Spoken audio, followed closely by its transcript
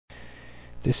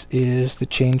This is the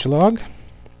changelog.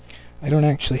 I don't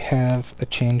actually have a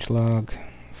changelog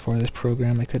for this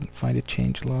program. I couldn't find a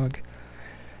changelog.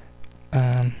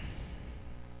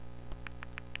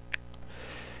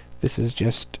 This is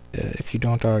just if you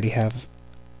don't already have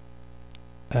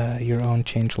your own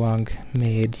changelog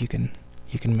made, you can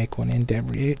make one in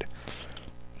Debreate.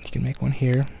 You can make one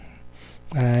here.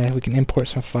 We can import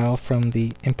some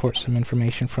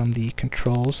information from the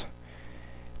controls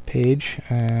page.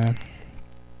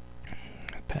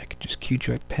 Package is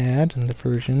QJoyPad, and the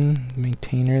version, the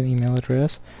maintainer, the email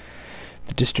address,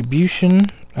 the distribution.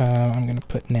 I'm going to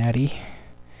put Natty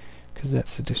because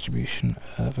that's the distribution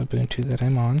of Ubuntu that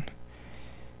I'm on,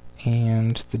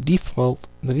 and the default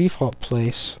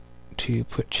place to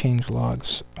put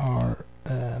changelogs are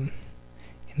in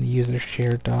the user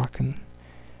share doc and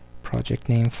project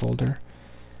name folder,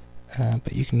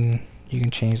 but you can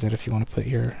change that if you want to put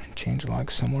your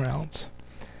changelog somewhere else.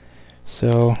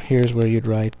 So here's where you'd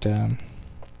write some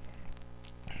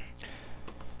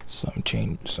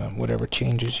whatever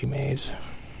changes you made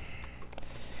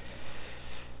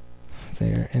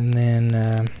there, and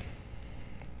then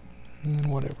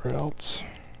whatever else.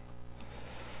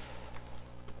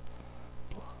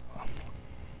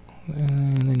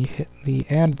 And then you hit the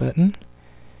add button,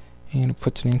 and it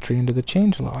puts an entry into the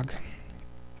changelog,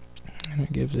 and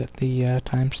it gives it the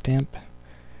timestamp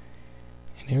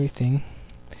and everything.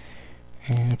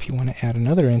 And if you want to add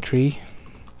another entry,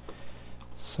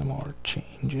 some more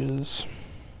changes.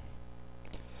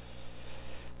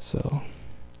 So,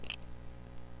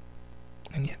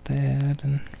 and you hit that,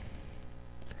 and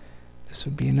this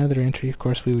would be another entry. Of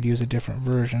course, we would use a different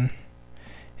version,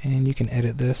 and you can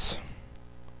edit this.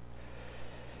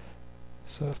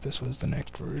 So if this was the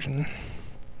next version,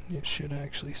 it should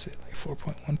actually say like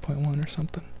 4.1.1 or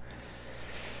something.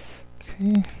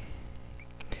 Okay.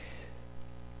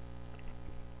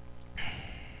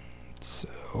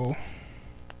 So,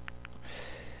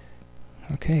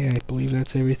 okay, I believe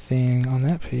that's everything on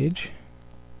that page.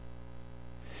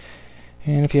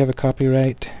 And if you have a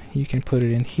copyright, you can put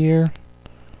it in here.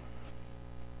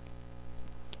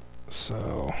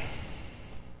 So,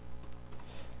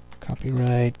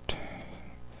 copyright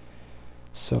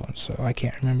so and so. I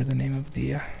can't remember the name of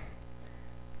the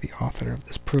author of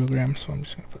this program, so I'm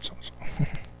just going to put so and so.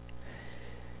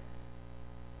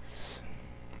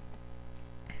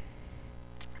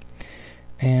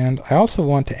 And I also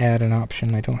want to add an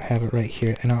option, I don't have it right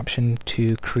here, an option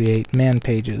to create man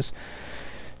pages,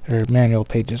 or manual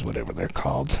pages, whatever they're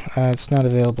called. It's not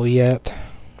available yet.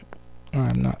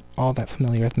 I'm not all that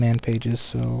familiar with man pages,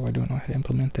 so I don't know how to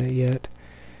implement that yet.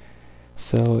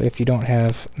 So if you don't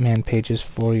have man pages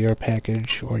for your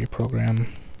package or your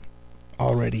program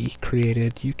already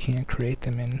created, you can create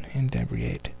them in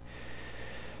Debreate.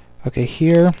 Okay,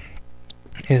 here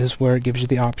is where it gives you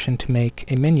the option to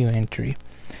make a menu entry.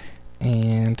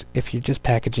 And if you're just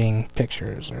packaging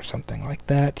pictures or something like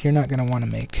that, you're not going to want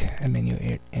to make a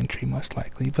menu entry most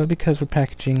likely. But because we're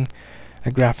packaging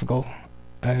a graphical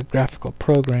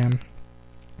program,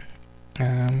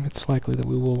 it's likely that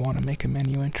we will want to make a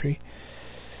menu entry.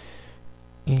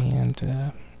 And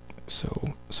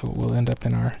so it will end up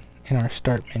in our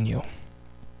start menu.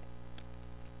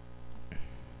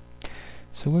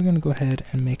 So we're going to go ahead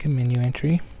and make a menu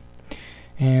entry,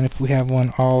 and if we have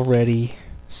one already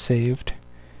saved,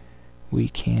 we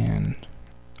can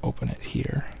open it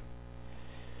here.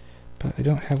 But I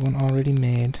don't have one already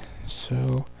made,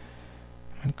 so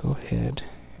I'm going to go ahead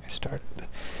and start it.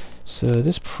 So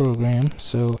this program,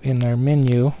 so in our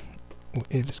menu,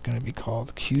 it is going to be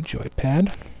called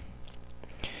QJoyPad.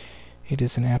 It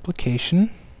is an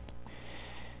application.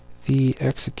 The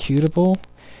executable,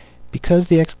 because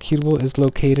the executable is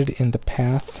located in the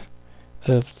path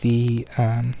of the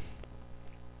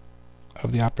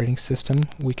operating system,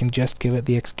 we can just give it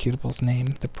the executable's name,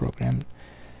 the program,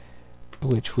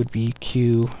 which would be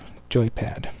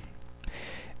QJoyPad.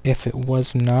 If it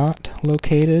was not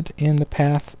located in the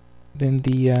path, then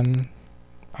the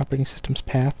operating system's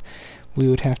path, we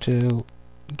would have to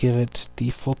give it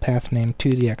the full path name to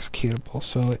the executable.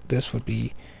 So this would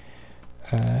be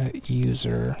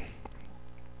user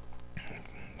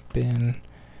bin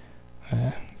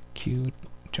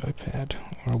QJoyPad,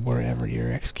 or wherever your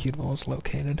executable is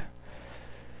located.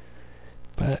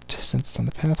 But since it's on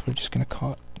the path, we're just going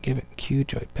to give it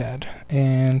QJoyPad.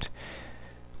 And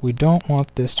we don't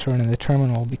want this to run in the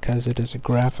terminal because it is a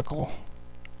graphical.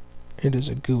 It is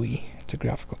a GUI. It's a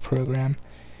graphical program.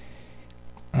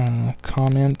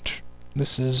 Comment.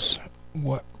 This is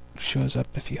what shows up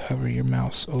if you hover your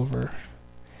mouse over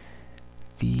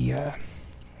the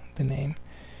name,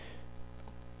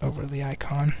 over the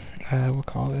icon. we'll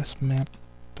call this map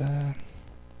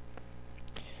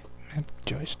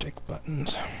joystick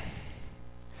buttons,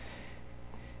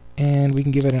 and we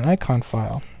can give it an icon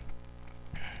file,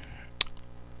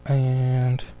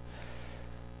 and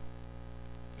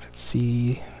let's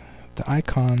see, the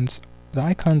icons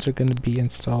are going to be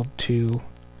installed to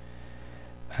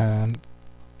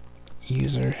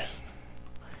user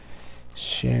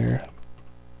share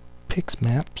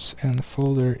pixmaps, and the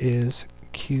folder is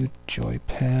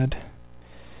QJoypad.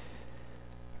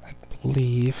 I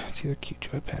believe it's either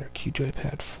QJoypad or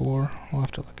QJoypad 4. We'll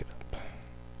have to look it up.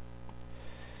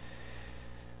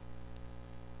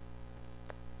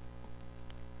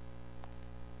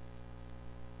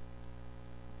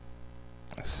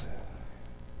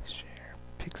 Share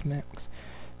pixmaps.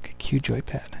 Okay,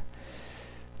 QJoypad.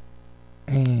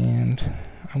 And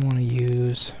I want to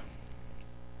use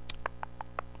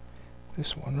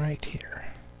this one right here.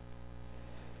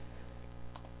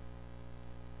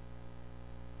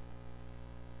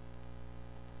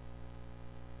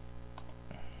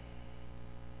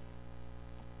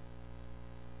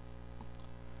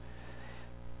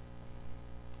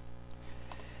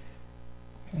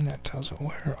 And that tells it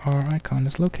where our icon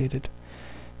is located.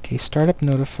 Okay, startup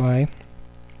notify.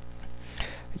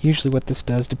 Usually what this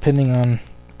does, depending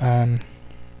on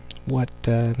what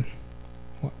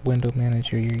window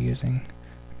manager you're using,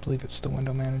 I believe it's the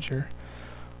window manager,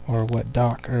 or what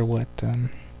dock or what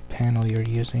panel you're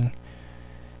using.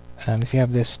 If you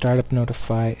have this startup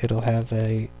notify, it'll have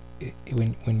a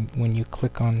when you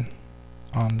click on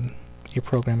your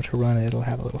program to run it, it'll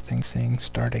have a little thing saying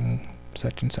starting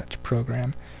such and such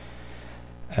program.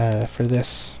 For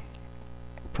this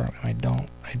program, I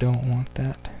don't want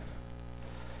that.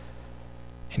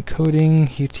 Encoding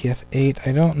UTF-8.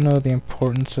 I don't know the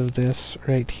importance of this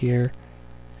right here,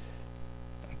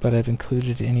 but I've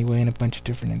included it anyway in a bunch of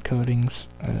different encodings.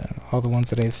 All the ones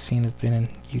that I've seen have been in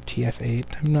UTF-8.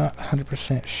 I'm not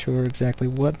 100% sure exactly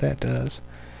what that does.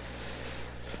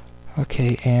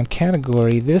 Okay, and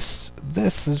category. This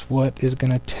is what is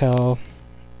going to tell.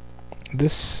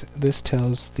 This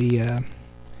tells the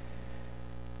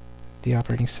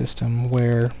operating system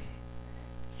where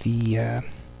the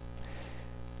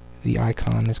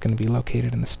icon is going to be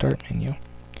located in the start menu.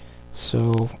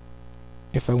 So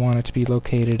if I want it to be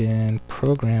located in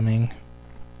programming,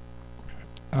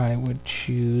 I would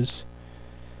choose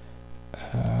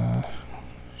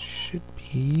should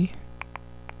be,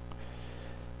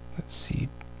 let's see,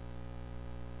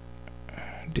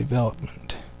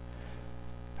 development.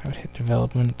 I would hit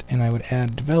development, and I would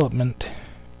add development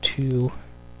to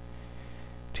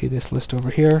this list over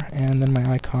here, and then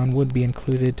my icon would be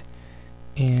included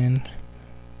in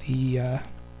the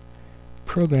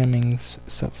programming's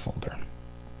subfolder.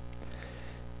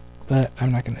 But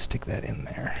I'm not going to stick that in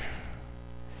there.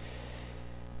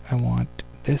 I want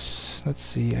this, let's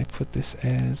see, I put this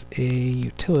as a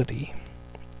utility.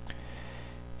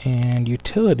 And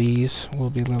utilities will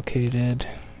be located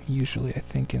usually, I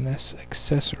think, in this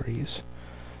accessories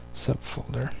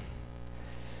subfolder.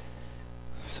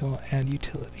 So I'll add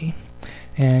utility.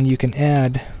 And you can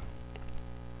add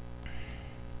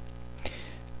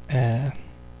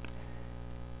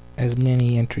as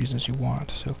many entries as you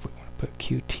want. So if we want to put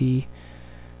QT,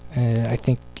 I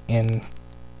think in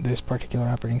this particular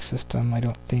operating system, I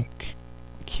don't think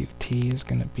QT is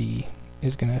going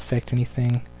to affect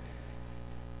anything.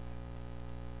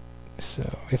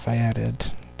 So if I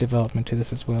added development to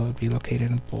this as well, it would be located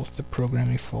in both the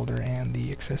programming folder and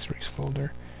the accessories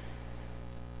folder.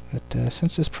 But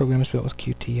since this program is built with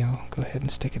Qt, I'll go ahead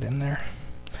and stick it in there.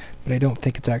 But I don't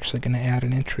think it's actually going to add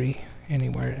an entry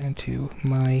anywhere into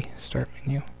my start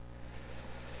menu.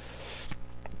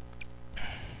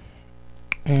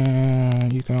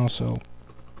 And you can also,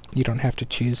 you don't have to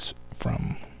choose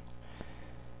from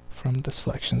the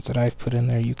selections that I've put in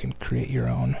there. You can create your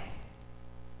own.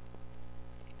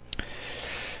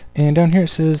 And down here it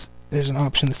says, there's an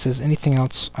option that says anything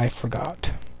else I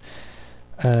forgot.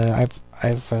 I've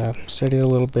studied a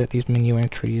little bit these menu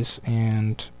entries,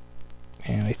 and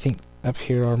I think up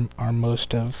here are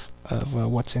most of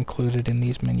what's included in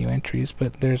these menu entries,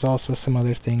 but there's also some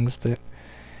other things that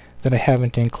I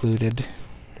haven't included.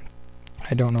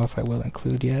 I don't know if I will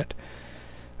include yet.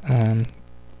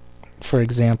 For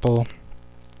example,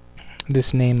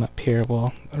 this name up here,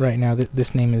 well, right now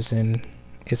this name is in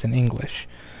English,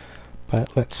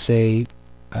 but let's say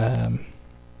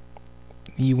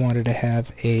you wanted to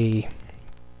have a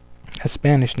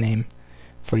Spanish name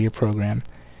for your program,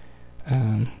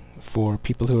 for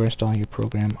people who are installing your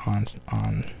program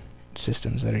on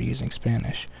systems that are using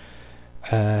Spanish.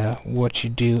 what you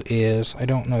do is, I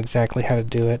don't know exactly how to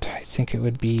do it. I think it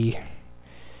would be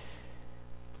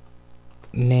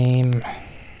name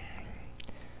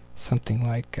something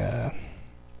like how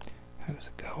does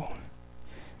it go?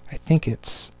 I think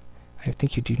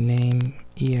you do name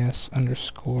es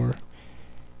underscore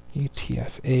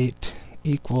utf8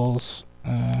 equals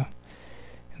and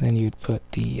then you'd put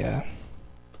the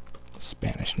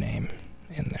Spanish name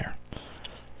in there.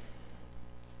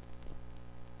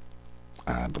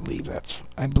 I believe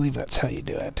that's how you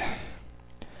do it.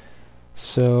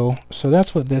 So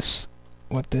that's what this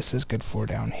is good for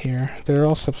down here. There are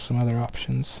also some other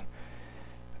options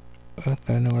that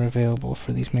I know are available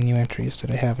for these menu entries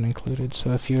that I haven't included.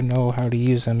 So if you know how to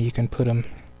use them, you can put them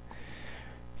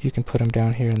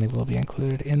down here, and they will be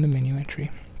included in the menu entry.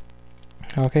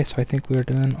 Okay, so I think we're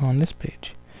done on this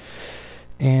page.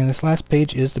 And this last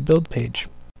page is the build page.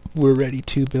 We're ready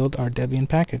to build our Debian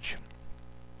package.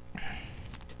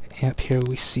 Up here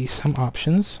we see some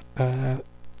options.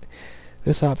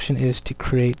 This option is to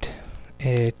create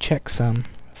a checksum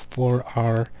for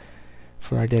our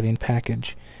Debian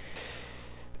package.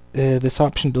 This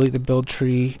option, delete the build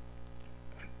tree,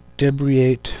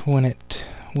 Debreate when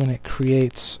it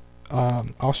creates. I'll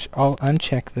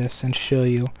uncheck this and show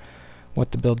you what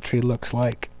the build tree looks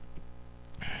like.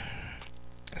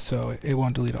 So it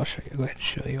won't delete. I'll show you. Go ahead and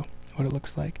show you what it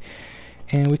looks like.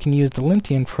 And we can use the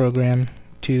lintian program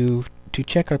to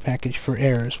check our package for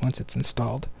errors once it's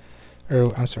installed,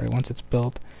 or I'm sorry, once it's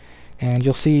built. And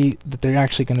you'll see that there are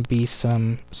actually going to be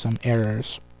some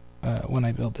errors when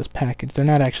I build this package. They're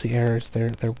not actually errors;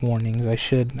 they're warnings. I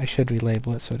should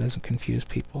relabel it so it doesn't confuse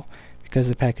people, because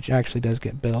the package actually does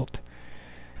get built.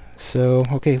 So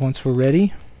okay, once we're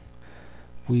ready,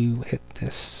 we hit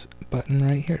this button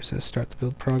right here. It says start the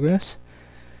build progress,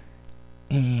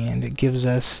 and it gives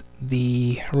us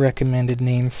the recommended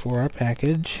name for our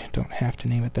package. Don't have to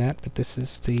name it that, but this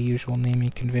is the usual naming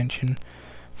convention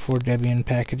for Debian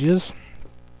packages.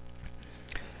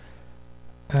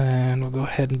 And we'll go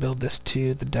ahead and build this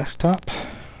to the desktop.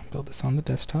 Build this on the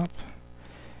desktop,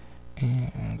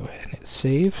 and go ahead and hit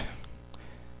save.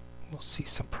 We'll see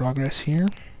some progress here.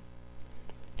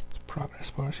 Some progress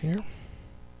bars here.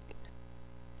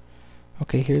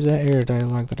 Okay, here's that error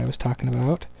dialog that I was talking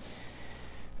about.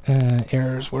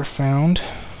 Errors were found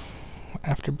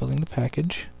after building the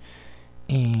package,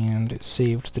 and it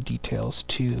saved the details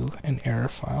to an error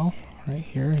file right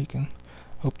here. You can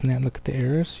open that and look at the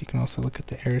errors. You can also look at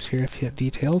the errors here if you have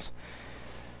details.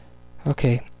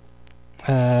 Okay,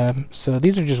 so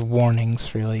these are just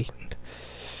warnings, really.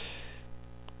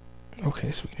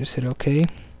 Okay, so we can just hit OK,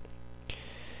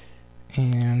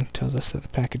 and it tells us that the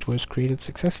package was created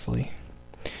successfully.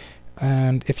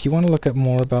 And if you want to look up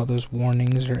more about those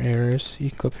warnings or errors, you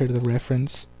can go up here to the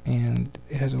reference, and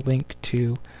it has a link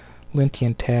to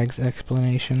lintian tags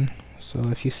explanation. So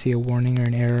if you see a warning or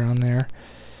an error on there,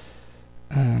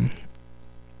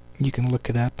 you can look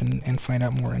it up and find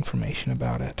out more information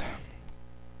about it.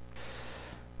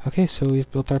 Okay, so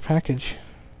we've built our package.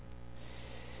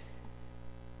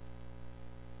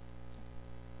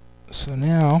 So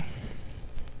now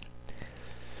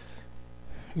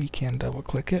we can double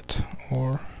click it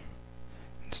or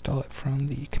install it from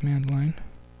the command line.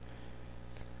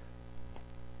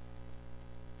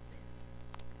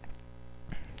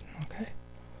 Okay,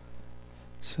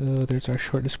 so there's our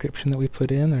short description that we put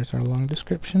in. There's our long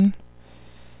description.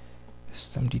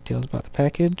 Some details about the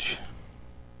package,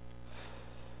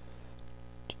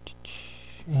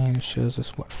 and it shows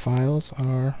us what files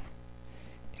are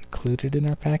included in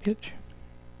our package.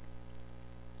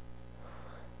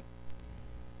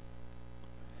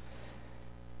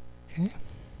 Okay,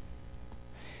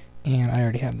 and I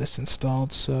already have this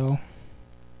installed, so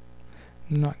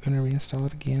I'm not going to reinstall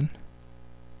it again.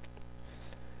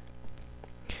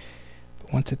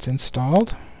 But once it's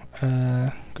installed, go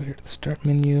here to the start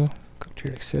menu, go to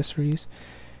your accessories,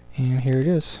 and here it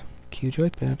is, Q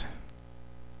Joypad,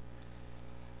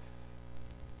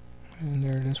 and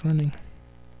there it is running.